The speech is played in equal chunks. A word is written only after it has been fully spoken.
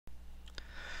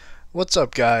What's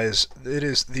up, guys? It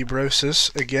is the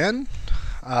Brosis again.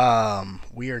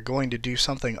 We are going to do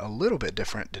something a little bit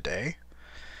different today.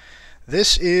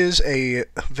 This is a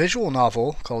visual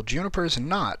novel called Juniper's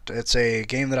Knot. It's a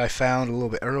game that I found a little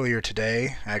bit earlier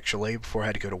today, actually, before I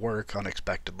had to go to work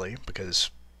unexpectedly, because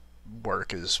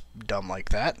work is dumb like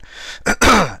that.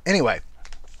 Anyway,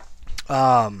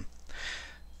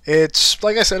 it's,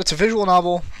 like I said, it's a visual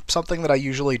novel, something that I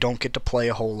usually don't get to play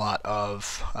a whole lot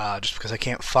of, just because I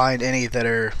can't find any that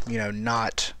are,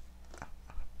 not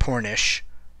pornish,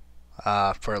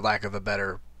 for lack of a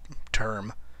better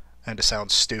term, and to sound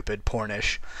stupid,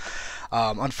 pornish.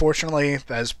 Unfortunately,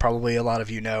 as probably a lot of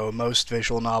you know, most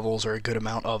visual novels, or a good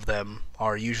amount of them,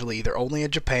 are usually either only in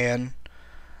Japan,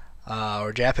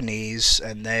 or Japanese,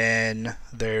 and then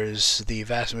there's the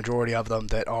vast majority of them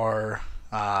that are,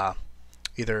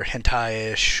 either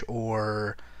hentai-ish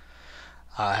or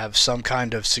have some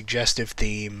kind of suggestive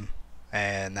theme,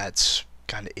 and that's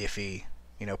kind of iffy.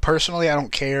 Personally, I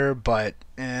don't care, but,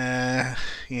 it's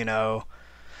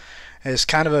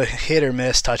kind of a hit or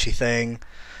miss, touchy thing.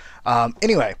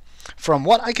 Anyway, from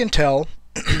what I can tell,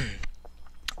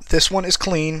 this one is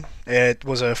clean. It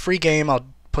was a free game. I'll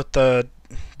put the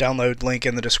download link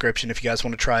in the description if you guys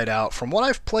want to try it out. From what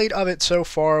I've played of it so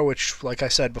far, which, like I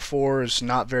said before, is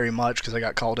not very much because I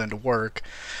got called into work,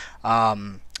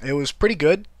 it was pretty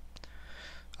good.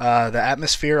 The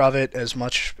atmosphere of it, as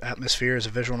much atmosphere as a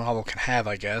visual novel can have,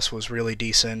 I guess, was really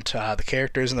decent. The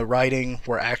characters and the writing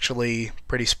were actually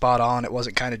pretty spot on. It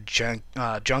wasn't kind of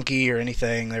junky or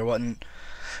anything. There wasn't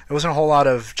a whole lot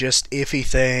of just iffy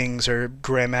things or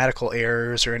grammatical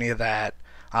errors or any of that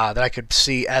that I could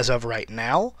see as of right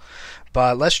now.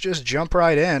 But let's just jump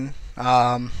right in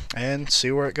and see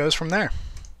where it goes from there.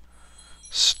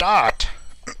 Start!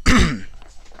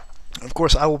 Of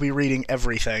course, I will be reading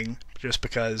everything, just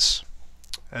because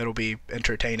it'll be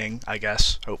entertaining, I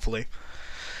guess, hopefully.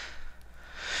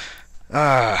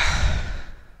 Much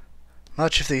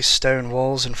of these stone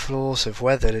walls and floors have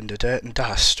weathered into dirt and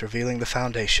dust, revealing the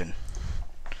foundation.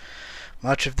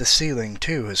 Much of the ceiling,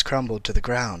 too, has crumbled to the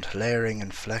ground, layering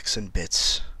in flecks and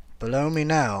bits. Below me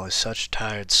now is such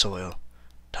tired soil.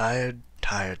 Tired,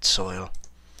 tired soil.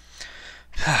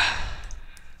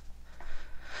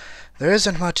 There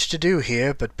isn't much to do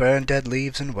here but burn dead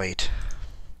leaves and wait.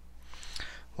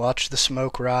 Watch the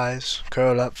smoke rise,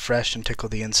 curl up fresh and tickle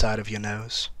the inside of your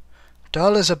nose.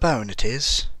 Dull as a bone it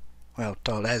is. Well,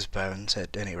 dull as bones,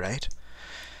 at any rate.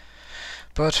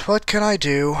 But what can I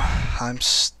do? I'm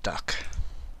stuck.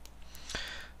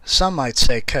 Some might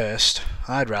say cursed.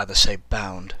 I'd rather say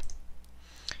bound.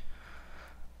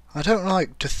 I don't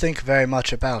like to think very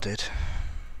much about it.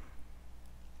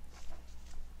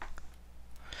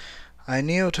 I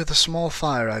kneel to the small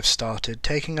fire I've started,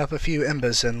 taking up a few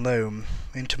embers and loam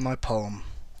into my palm.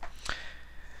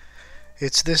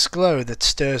 It's this glow that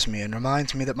stirs me and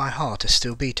reminds me that my heart is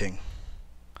still beating.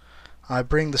 I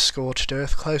bring the scorched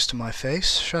earth close to my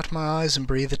face, shut my eyes and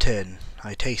breathe it in.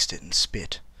 I taste it and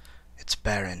spit. It's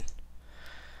barren.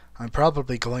 I'm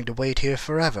probably going to wait here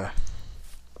forever.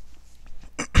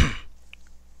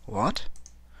 What?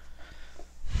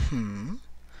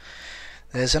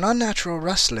 There's an unnatural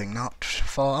rustling not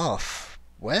far off.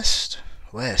 West?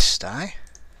 West, aye?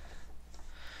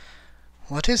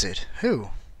 What is it? Who?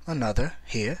 Another?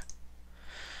 Here?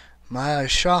 My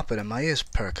eyes sharpen and my ears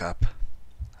perk up.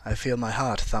 I feel my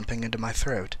heart thumping into my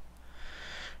throat.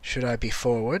 Should I be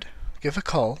forward? Give a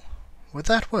call? Would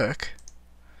that work?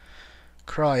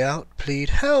 Cry out, plead,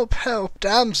 help, help,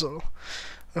 damsel!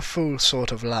 A fool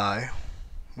sort of lie.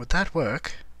 Would that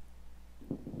work?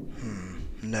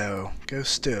 No. Go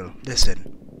still.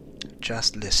 Listen.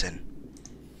 Just listen.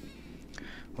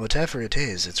 Whatever it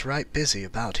is, it's right busy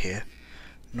about here.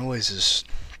 Noises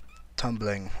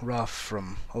tumbling rough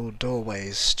from old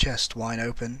doorways, chests wide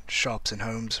open, shops and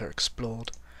homes are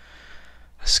explored.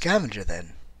 A scavenger,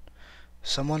 then?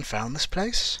 Someone found this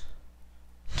place?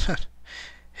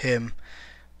 Him.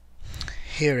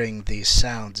 Hearing these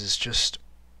sounds is just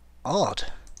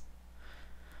odd.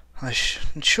 It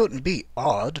shouldn't be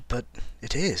odd, but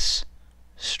it is.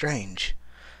 Strange.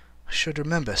 I should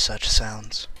remember such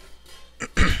sounds.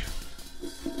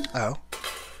 Oh,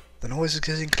 the noise is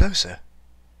getting closer.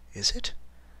 Is it?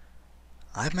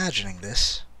 I'm imagining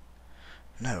this.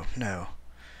 No, no.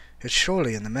 It's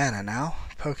surely in the manor now,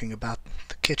 poking about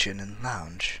the kitchen and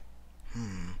lounge.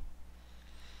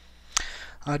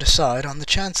 I decide, on the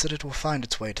chance that it will find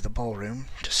its way to the ballroom,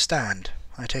 to stand.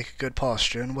 I take a good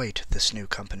posture and wait this new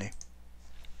company.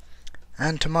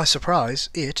 And to my surprise,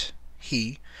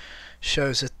 he,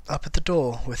 shows it up at the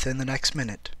door within the next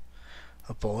minute.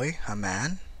 A boy? A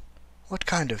man? What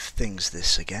kind of thing's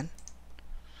this again?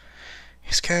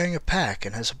 He's carrying a pack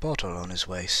and has a bottle on his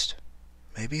waist.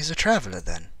 Maybe he's a traveller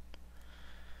then.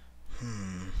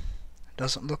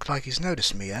 Doesn't look like he's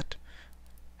noticed me yet.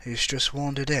 He's just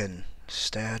wandered in,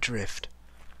 stare adrift.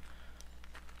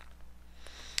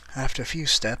 After a few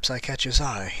steps I catch his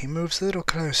eye. He moves a little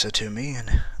closer to me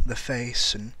in the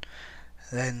face, and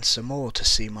then some more to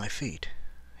see my feet.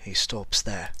 He stops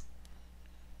there.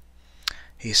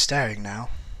 He's staring now,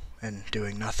 and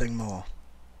doing nothing more.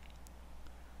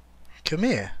 Come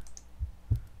here.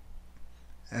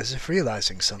 As if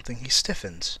realizing something, he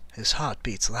stiffens. His heart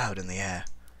beats loud in the air.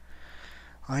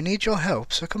 I need your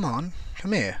help, so come on,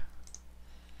 come here.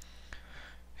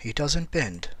 He doesn't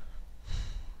bend.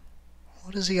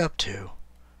 What is he up to?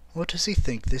 What does he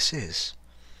think this is?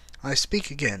 I speak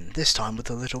again, this time with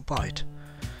a little bite.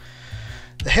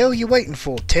 The hell you waiting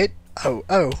for, tit?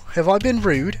 Oh, have I been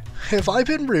rude? Have I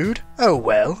been rude? Oh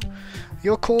well.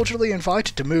 You're cordially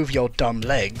invited to move your dumb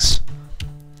legs.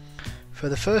 For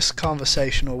the first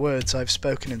conversational words I've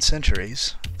spoken in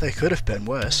centuries, they could have been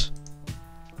worse.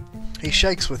 He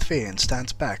shakes with fear and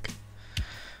stands back.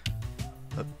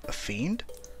 A fiend?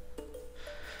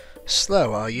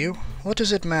 Slow, are you? What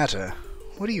does it matter?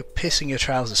 What are you pissing your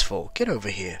trousers for? Get over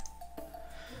here.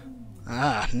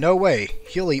 Ah, no way.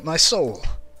 You'll eat my soul.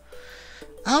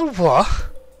 I'll what?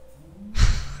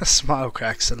 A smile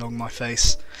cracks along my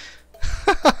face.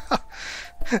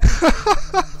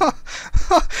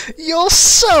 Your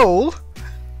soul?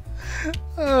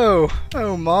 Oh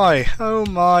my.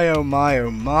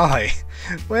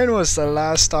 When was the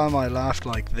last time I laughed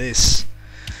like this?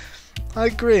 I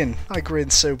grin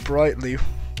so brightly,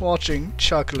 watching,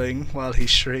 chuckling, while he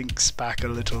shrinks back a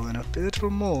little and a little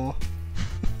more.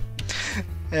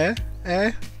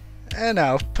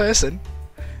 Now, person,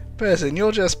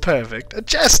 you're just perfect. A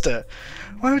jester!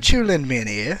 Won't you lend me an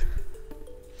ear?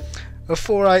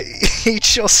 Before I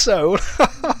eat your soul.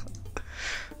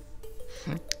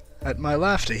 At my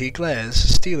laughter he glares.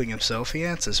 Steeling himself, he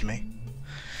answers me.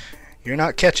 You're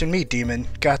not catching me, demon.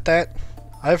 Got that?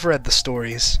 I've read the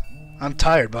stories. I'm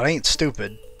tired, but I ain't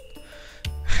stupid.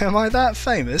 Am I that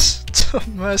famous?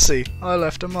 Mercy, I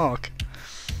left a mark.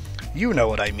 You know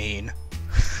what I mean.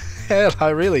 Hell, I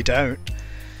really don't.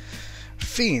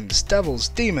 Fiends, devils,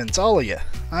 demons, all of you.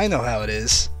 I know how it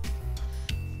is.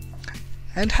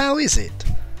 And how is it?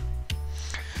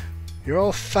 You're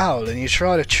all foul and you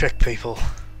try to trick people.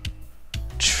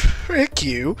 Trick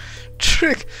you?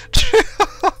 Trick.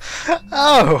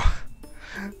 Oh,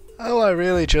 I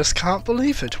really just can't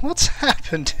believe it. What's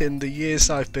happened in the years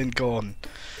I've been gone?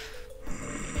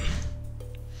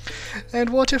 And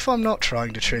what if I'm not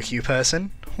trying to trick you,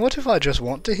 person? What if I just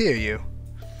want to hear you?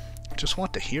 Just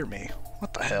want to hear me?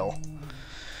 What the hell?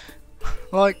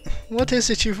 Like, what is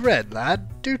it you've read,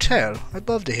 lad? Do tell. I'd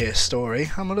love to hear a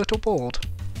story. I'm a little bored.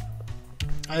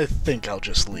 I think I'll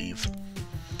just leave.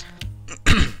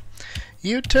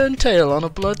 You turn tail on a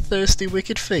bloodthirsty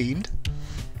wicked fiend?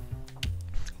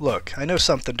 Look, I know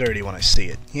something dirty when I see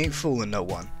it. You ain't fooling no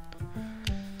one.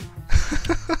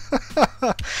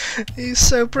 He's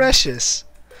so precious.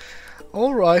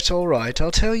 Alright,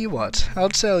 I'll tell you what. I'll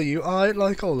tell you I,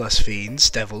 like all us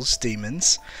fiends, devils,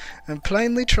 demons, am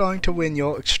plainly trying to win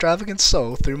your extravagant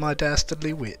soul through my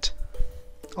dastardly wit.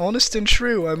 Honest and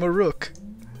true, I'm a rook.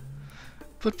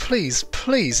 But please,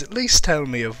 at least tell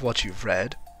me of what you've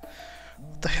read.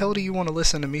 What the hell do you want to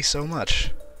listen to me so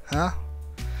much? Huh?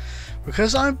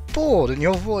 Because I'm bored and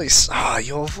your voice,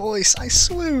 your voice, I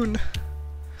swoon.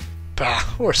 Bah,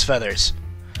 horse feathers.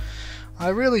 I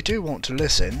really do want to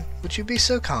listen. Would you be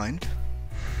so kind?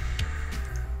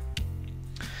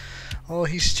 Oh,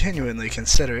 he's genuinely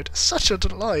considerate. Such a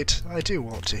delight. I do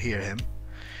want to hear him.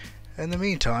 In the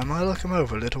meantime, I look him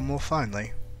over a little more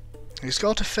finely. He's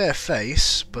got a fair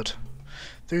face, but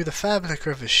through the fabric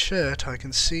of his shirt I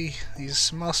can see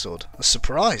he's muscled. A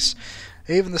surprise!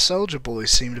 Even the soldier boys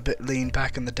seemed a bit lean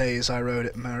back in the days I rode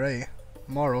at Morlaix.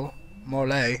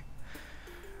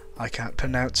 I can't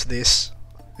pronounce this.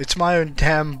 It's my own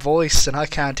damn voice and I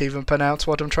can't even pronounce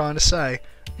what I'm trying to say.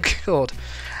 God,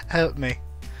 help me.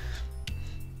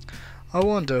 I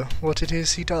wonder what it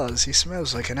is he does. He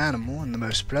smells like an animal in the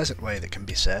most pleasant way that can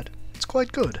be said. It's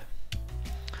quite good.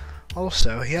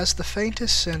 Also, he has the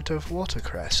faintest scent of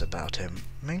watercress about him,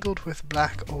 mingled with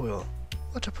black oil.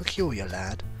 What a peculiar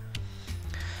lad.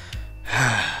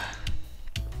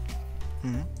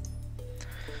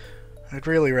 I'd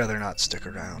really rather not stick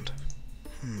around.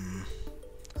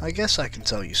 I guess I can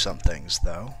tell you some things,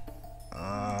 though.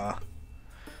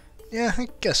 Yeah, I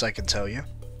guess I can tell you.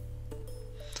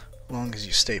 Long as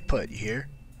you stay put, you hear?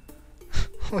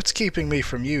 What's keeping me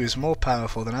from you is more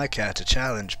powerful than I care to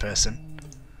challenge, person.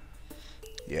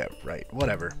 Yeah, right,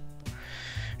 whatever.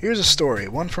 Here's a story,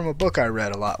 one from a book I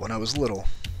read a lot when I was little.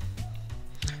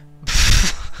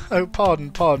 Oh,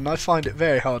 pardon, I find it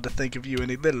very hard to think of you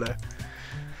any littler.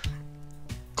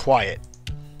 Quiet.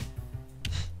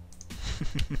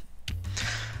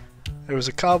 There was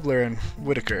a cobbler in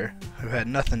Whitaker who had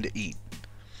nothing to eat.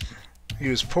 He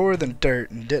was poorer than dirt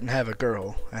and didn't have a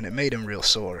girl, and it made him real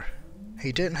sore.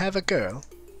 He didn't have a girl?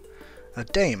 A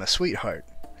dame, a sweetheart.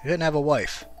 He didn't have a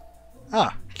wife.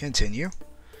 Ah, continue.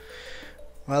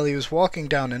 While he was walking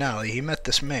down an alley, he met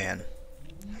this man.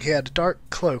 He had a dark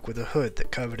cloak with a hood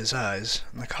that covered his eyes,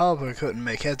 and the cobbler couldn't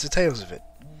make heads or tails of it.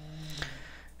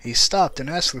 He stopped and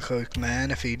asked the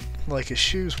cloakman if he'd like his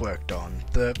shoes worked on.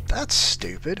 That's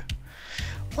stupid.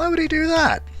 Why would he do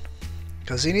that?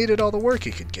 Because he needed all the work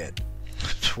he could get.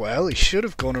 Well, he should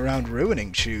have gone around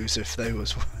ruining shoes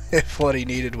if what he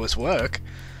needed was work.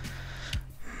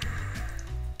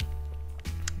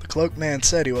 The cloakman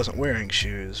said he wasn't wearing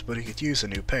shoes, but he could use a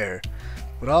new pair.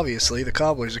 But obviously the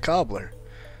cobbler's a cobbler.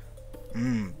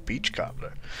 Beach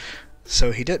cobbler.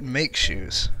 So he didn't make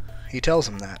shoes. He tells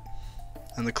him that.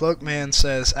 And the cloakman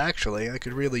says, actually, I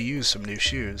could really use some new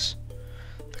shoes.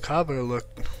 The cobbler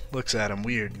looks at him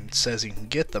weird and says he can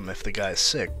get them if the guy's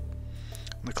sick.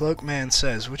 And the cloakman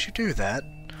says, would you do that?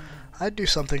 I'd do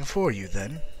something for you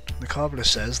then. The cobbler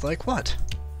says, like what?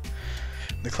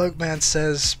 The cloakman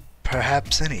says,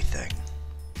 perhaps anything.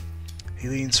 He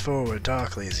leans forward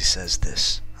darkly as he says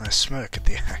this. I smirk at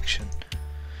the action.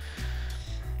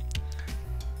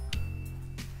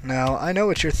 Now, I know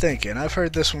what you're thinking. I've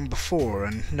heard this one before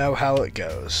and know how it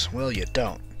goes. Well, you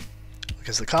don't.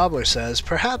 Because the cobbler says,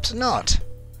 perhaps not.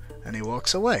 And he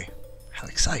walks away. How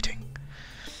exciting.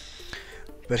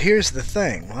 But here's the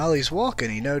thing. While he's walking,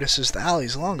 he notices the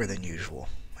alley's longer than usual.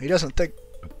 He doesn't think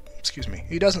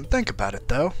about it,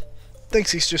 though.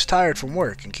 Thinks he's just tired from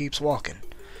work and keeps walking.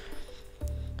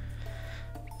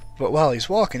 But while he's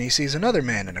walking, he sees another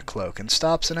man in a cloak and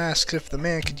stops and asks if the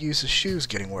man could use his shoes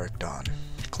getting worked on.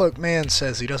 The cloaked man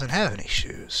says he doesn't have any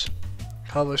shoes.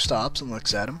 The cobbler stops and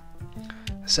looks at him.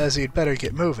 Says he'd better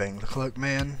get moving. The cloaked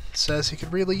man says he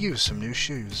could really use some new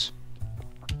shoes.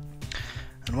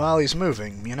 And while he's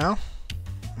moving, you know?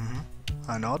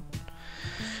 I nod.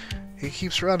 He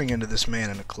keeps running into this man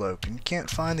in a cloak and can't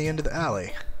find the end of the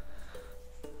alley.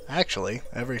 Actually,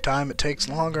 every time it takes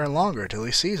longer and longer till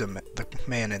he sees the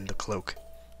man in the cloak.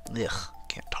 Ugh,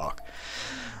 can't talk.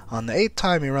 On the 8th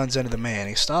time he runs into the man,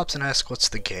 he stops and asks what's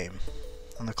the game.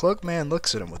 And the cloaked man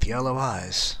looks at him with yellow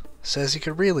eyes. Says he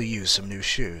could really use some new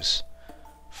shoes.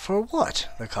 For what?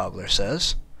 The cobbler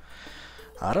says.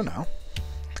 I don't know.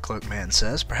 The cloaked man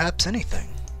says, perhaps anything.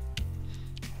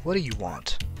 What do you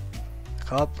want?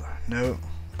 The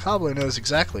cobbler knows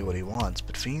exactly what he wants,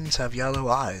 but fiends have yellow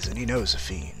eyes, and he knows a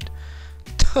fiend.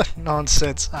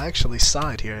 Nonsense, I actually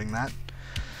sighed hearing that.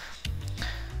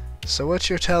 So what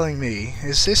you're telling me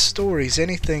is if this story's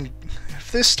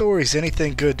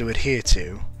anything good to adhere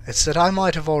to, it's that I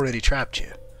might have already trapped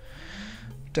you.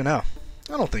 Dunno.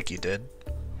 I don't think you did.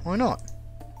 Why not?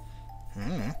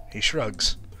 He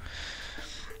shrugs.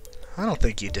 I don't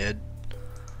think you did.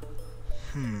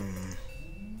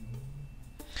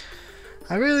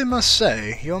 I really must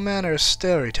say, your manner of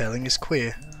storytelling is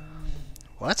queer.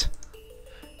 What?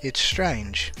 It's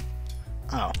strange.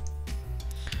 Oh.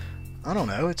 I don't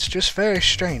know, it's just very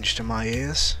strange to my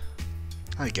ears.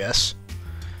 I guess.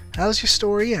 How's your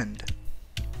story end?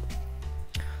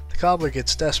 The cobbler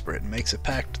gets desperate and makes a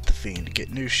pact with the fiend to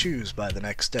get new shoes by the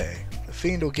next day. The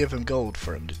fiend will give him gold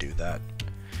for him to do that.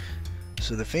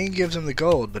 So the fiend gives him the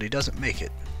gold, but he doesn't make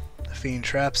it. The fiend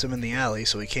traps him in the alley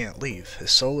so he can't leave.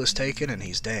 His soul is taken and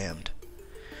he's damned.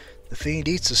 The fiend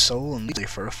eats his soul and leaves it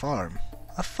for a farm.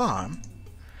 A farm?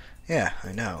 Yeah,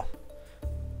 I know.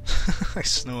 I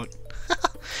snort.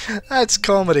 That's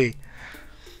comedy.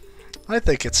 I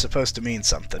think it's supposed to mean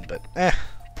something, but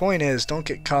point is, don't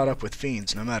get caught up with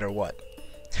fiends no matter what.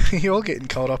 You're getting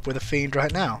caught up with a fiend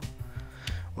right now.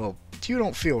 Well, you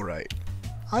don't feel right.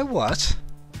 I what?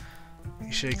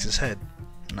 He shakes his head.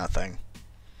 Nothing.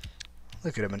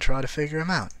 Look at him and try to figure him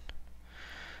out.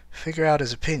 Figure out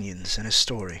his opinions and his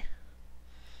story.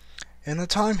 In the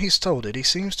time he's told it, he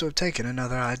seems to have taken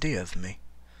another idea of me.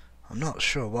 I'm not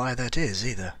sure why that is,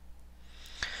 either.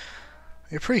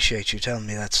 I appreciate you telling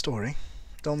me that story.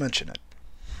 Don't mention it.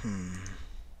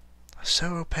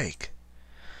 So opaque.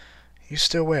 You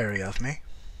still wary of me?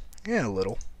 Yeah, a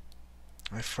little.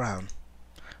 I frown.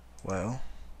 Well,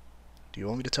 do you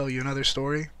want me to tell you another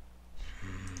story?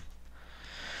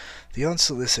 The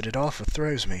unsolicited offer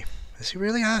throws me. Is he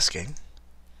really asking?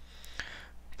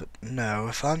 But no,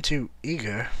 if I'm too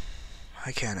eager,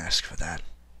 I can't ask for that.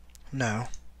 No,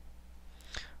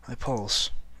 My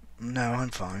pulse. No, I'm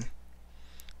fine.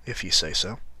 If you say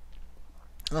so.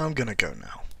 I'm gonna go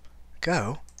now.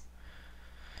 Go?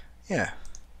 Yeah.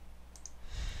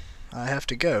 I have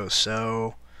to go,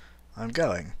 so I'm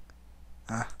going.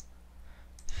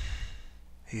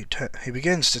 He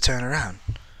begins to turn around.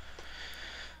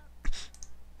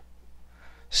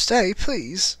 Stay,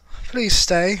 please. Please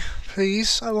stay.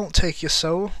 Please, I won't take your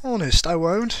soul. Honest, I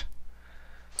won't.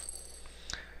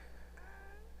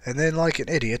 And then, like an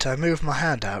idiot, I moved my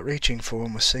hand out, reaching for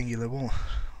him with singular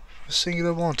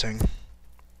wanting.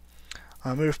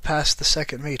 I moved past the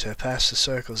second meter, past the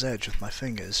circle's edge with my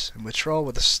fingers, and withdraw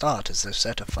with a start as though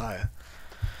set afire.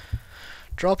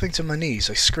 Dropping to my knees,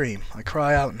 I scream. I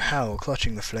cry out and howl,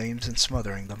 clutching the flames and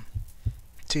smothering them.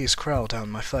 Tears crawl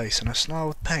down my face, and I snarl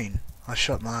with pain. I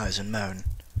shut my eyes and moan.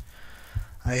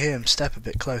 I hear him step a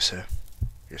bit closer.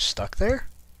 You're stuck there?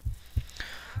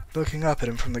 Looking up at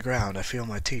him from the ground, I feel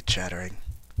my teeth chattering.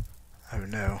 Oh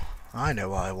no, I know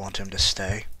why I want him to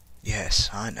stay. Yes,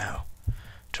 I know.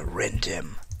 To rend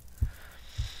him.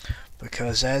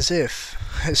 Because as if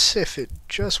it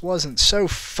just wasn't so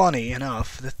funny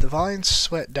enough that the vines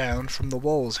sweat down from the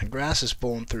walls and grasses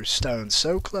born through stones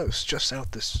so close just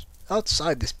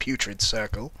outside this putrid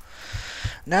circle.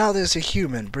 Now there's a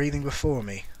human breathing before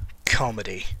me.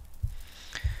 Comedy.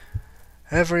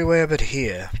 Everywhere but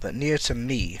here, but near to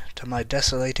me, to my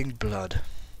desolating blood.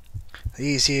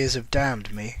 These years have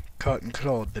damned me, cut and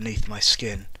clawed beneath my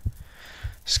skin.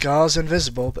 Scars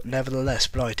invisible, but nevertheless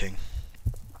blighting.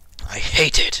 I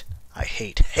hate it. I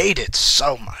hate it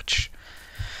so much.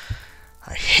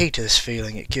 I hate this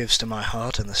feeling it gives to my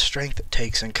heart and the strength it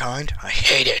takes in kind. I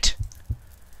hate it.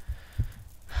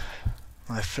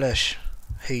 My flesh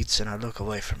hates and I look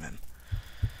away from him.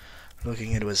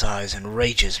 Looking into his eyes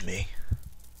enrages me.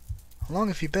 How long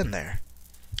have you been there?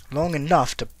 Long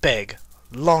enough to beg.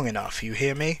 Long enough, you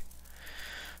hear me?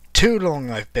 Too long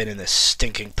I've been in this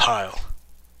stinking pile.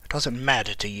 It doesn't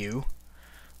matter to you.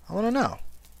 I want to know.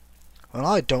 Well,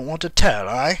 I don't want to tell,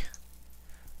 Ugh,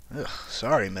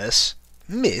 sorry, miss.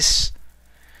 Miss?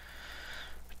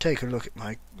 Take a look at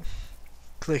my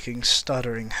clicking,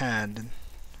 stuttering hand, and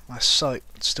my sight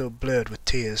still blurred with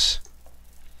tears.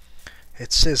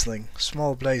 It's sizzling.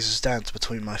 Small blazes dance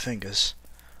between my fingers.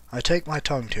 I take my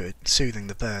tongue to it, soothing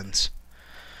the burns.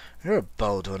 You're a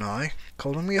bold one,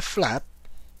 calling me a flap?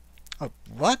 Oh,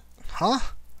 what? Huh?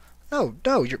 No,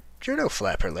 you're no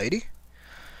flapper, lady.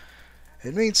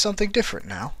 It means something different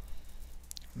now.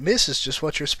 Miss is just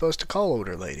what you're supposed to call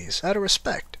older ladies, out of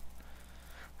respect.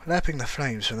 Lapping the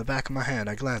flames from the back of my hand,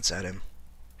 I glance at him.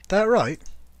 That right?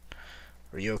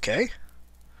 Are you okay?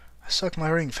 I suck my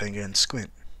ring finger and squint.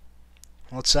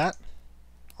 What's that?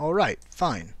 All right,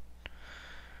 fine.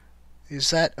 Is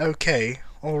that okay?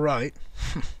 All right.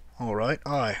 All right,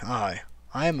 aye.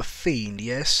 I am a fiend,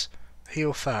 yes.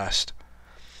 Heal fast.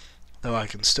 Though I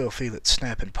can still feel it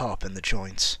snap and pop in the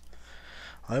joints.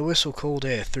 I whistle cold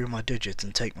air through my digits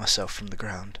and take myself from the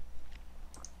ground.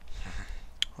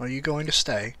 Are you going to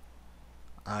stay?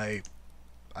 I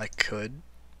could.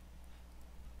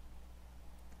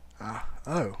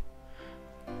 Oh.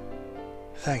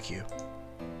 Thank you.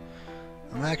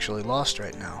 I'm actually lost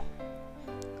right now.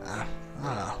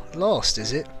 Lost,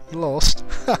 is it? Lost?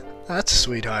 That's a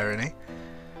sweet irony.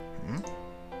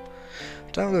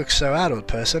 Don't look so out, old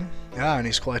person. The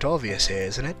irony's quite obvious here,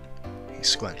 isn't it? He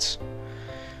squints.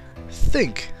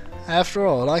 Think. After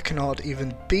all, I cannot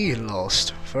even be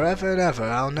lost. Forever and ever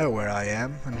I'll know where I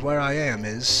am, and where I am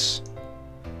is...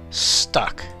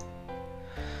 stuck.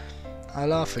 I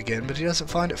laugh again, but he doesn't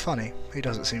find it funny. He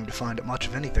doesn't seem to find it much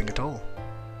of anything at all.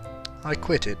 I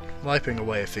quit it, wiping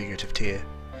away a figurative tear.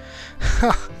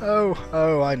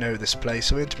 Oh, I know this place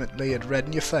so intimately it'd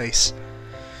redden your face.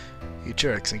 He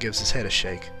jerks and gives his head a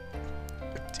shake.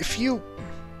 If you...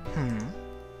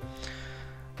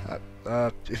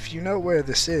 if you know where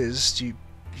this is, do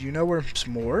you know where there's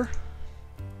more?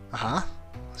 Uh-huh.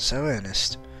 So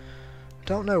earnest.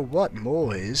 Don't know what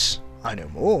more is. I know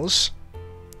moors.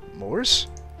 Moors?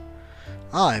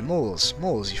 Aye, moors.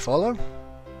 Moors, you follow?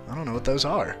 I don't know what those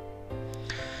are.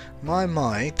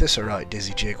 My, this a right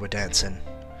dizzy jig we're dancing.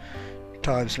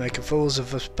 Time's making fools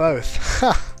of us both.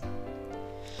 Ha!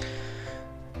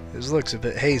 His look's a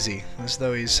bit hazy, as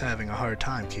though he's having a hard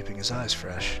time keeping his eyes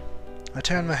fresh. I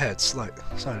turn my head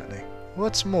silently.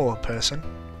 What's more, person?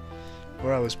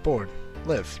 Where I was born,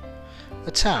 lived.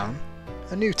 A town?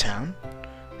 A new town?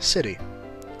 City.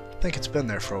 Think it's been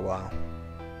there for a while.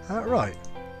 That right?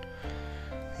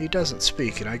 He doesn't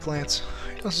speak, and I glance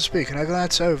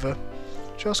over,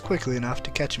 just quickly enough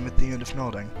to catch him at the end of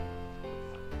nodding.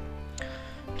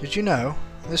 Did you know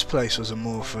this place was a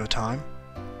moor for a time?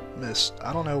 mist.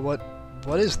 I don't know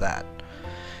what is that.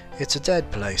 It's a dead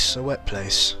place, a wet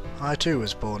place. I too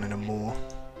was born in a moor.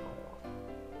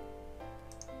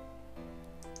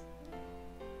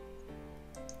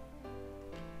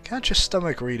 Can't your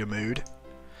stomach read a mood?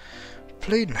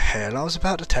 Bleeding hell, I was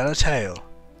about to tell a tale.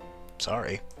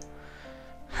 Sorry.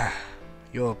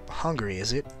 You're hungry,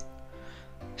 is it?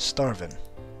 Starving.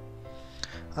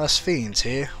 Us fiends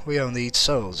here, we only eat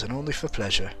souls, and only for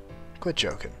pleasure. Quit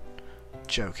joking.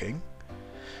 Joking?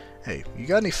 Hey, you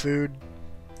got any food?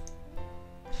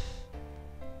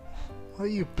 What are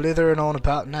you blithering on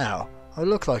about now? I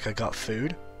look like I got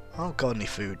food. I don't got any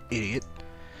food, idiot.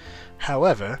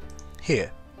 However,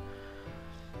 here.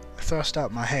 I thrust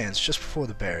out my hands just before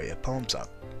the barrier, palms up.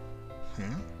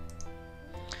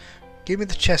 Give me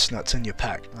the chestnuts in your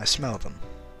pack. I smell them.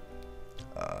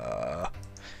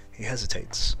 He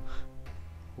hesitates.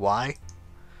 Why?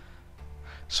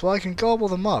 So I can gobble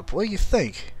them up. What do you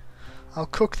think? I'll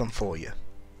cook them for you.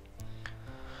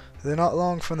 They're not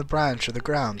long from the branch or the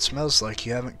ground. Smells like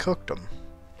you haven't cooked them.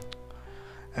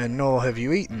 And nor have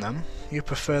you eaten them. You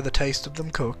prefer the taste of them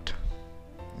cooked.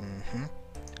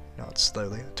 Nod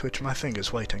slowly. I twitch my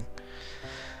fingers, waiting.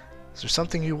 Is there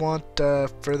something you want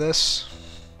for this?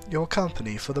 Your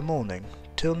company for the morning,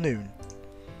 till noon.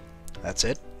 That's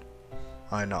it?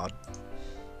 I nod.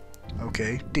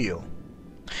 Okay, deal.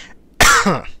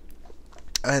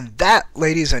 And that,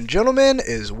 ladies and gentlemen,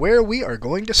 is where we are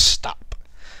going to stop.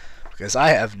 Because I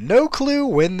have no clue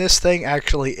when this thing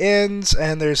actually ends,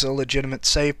 and there's a legitimate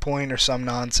save point or some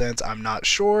nonsense, I'm not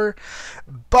sure.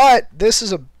 But this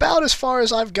is about as far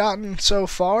as I've gotten so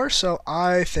far, so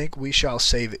I think we shall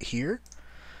save it here.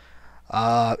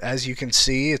 As you can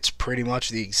see, it's pretty much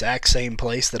the exact same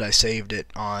place that I saved it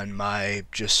on my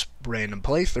just random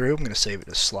playthrough. I'm going to save it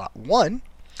as slot 1.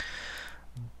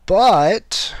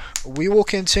 But we will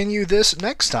continue this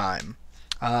next time.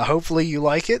 Hopefully you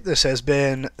like it. This has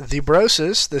been The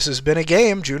Brosis. This has been a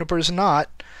game. Juniper's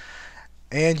not.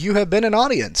 And you have been an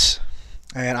audience.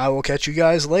 And I will catch you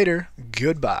guys later.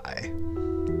 Goodbye.